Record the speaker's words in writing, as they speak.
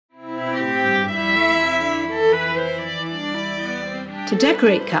To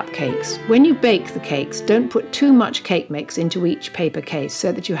decorate cupcakes, when you bake the cakes, don't put too much cake mix into each paper case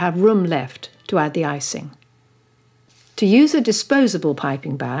so that you have room left to add the icing. To use a disposable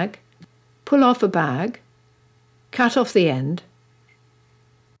piping bag, pull off a bag, cut off the end,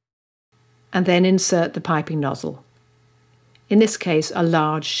 and then insert the piping nozzle. In this case, a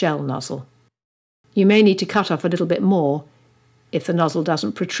large shell nozzle. You may need to cut off a little bit more if the nozzle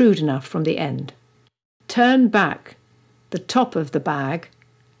doesn't protrude enough from the end. Turn back the top of the bag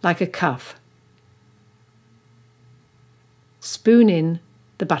like a cuff. Spoon in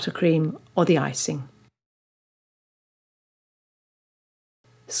the buttercream or the icing.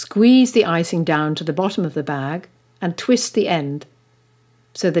 Squeeze the icing down to the bottom of the bag and twist the end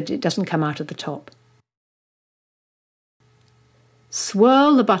so that it doesn't come out of the top.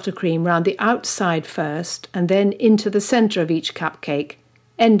 Swirl the buttercream round the outside first and then into the centre of each cupcake,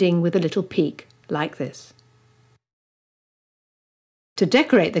 ending with a little peak like this. To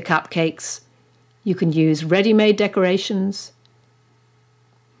decorate the cupcakes, you can use ready-made decorations,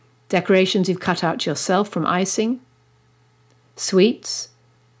 decorations you've cut out yourself from icing, sweets,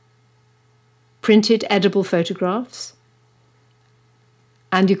 printed edible photographs,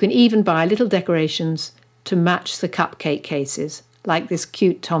 and you can even buy little decorations to match the cupcake cases, like this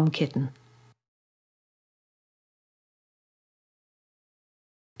cute Tom kitten.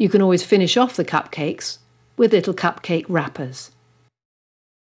 You can always finish off the cupcakes with little cupcake wrappers.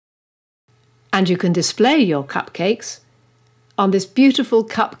 And you can display your cupcakes on this beautiful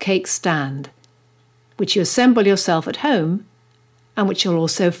cupcake stand, which you assemble yourself at home and which you'll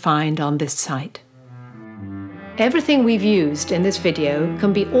also find on this site. Everything we've used in this video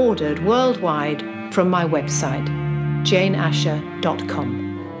can be ordered worldwide from my website, janeasher.com.